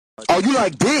Oh, you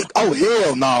like dick? Oh,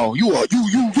 hell no. You one of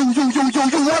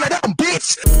them,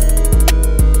 bitch.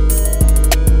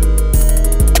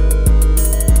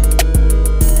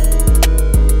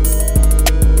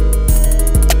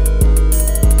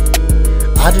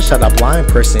 I just shot a blind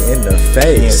person in the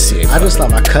face. I just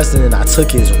slapped my cousin and I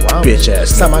took his wrong. Bitch ass.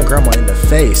 Slapped my grandma in the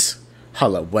face.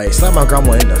 Hold up, wait. Slapped my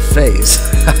grandma in the face.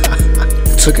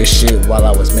 Took a shit while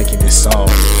I was making this song.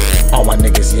 All my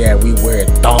niggas, yeah, we wear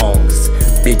thongs.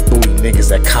 Big booty niggas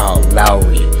that Kyle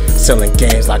Lowry. Selling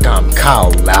games like I'm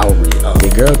Kyle Lowry.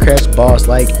 The girl crash balls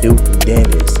like Duke and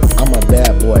Dennis. I'm a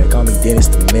bad boy, call me Dennis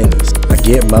the Menace. I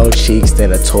get more cheeks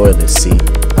than a toilet seat.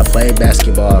 I play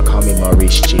basketball, call me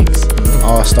Maurice Cheeks.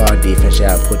 All-star defense,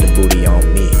 yeah, put the booty on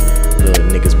me. Little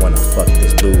niggas wanna fuck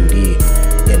this booty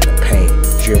in the paint.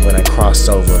 Dribbling and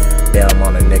crossover, bam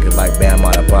on a nigga like Bam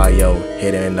on a bio.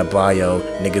 Hit it in the bio,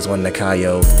 niggas want the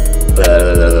Kayo.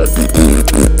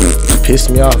 Piss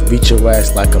me off, beat your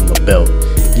ass like I'm a belt.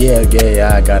 Yeah,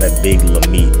 I got a big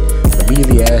Lameet.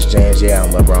 Beely ass James, yeah,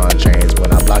 I'm LeBron James.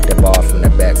 When I block the ball from the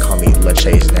back, call me La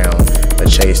Chase Down. La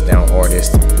Chase Down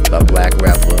artist, La Black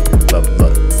rapper,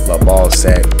 La Ball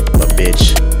Sack, La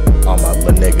Bitch. All my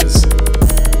La niggas,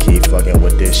 keep fucking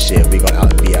with this shit. We gon'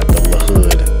 be out the La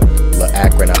Hood, La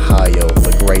Akron, Ohio,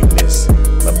 La Greatness,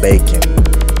 La Bacon.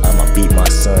 I'ma beat my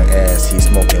son ass, he's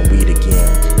smoking weed again.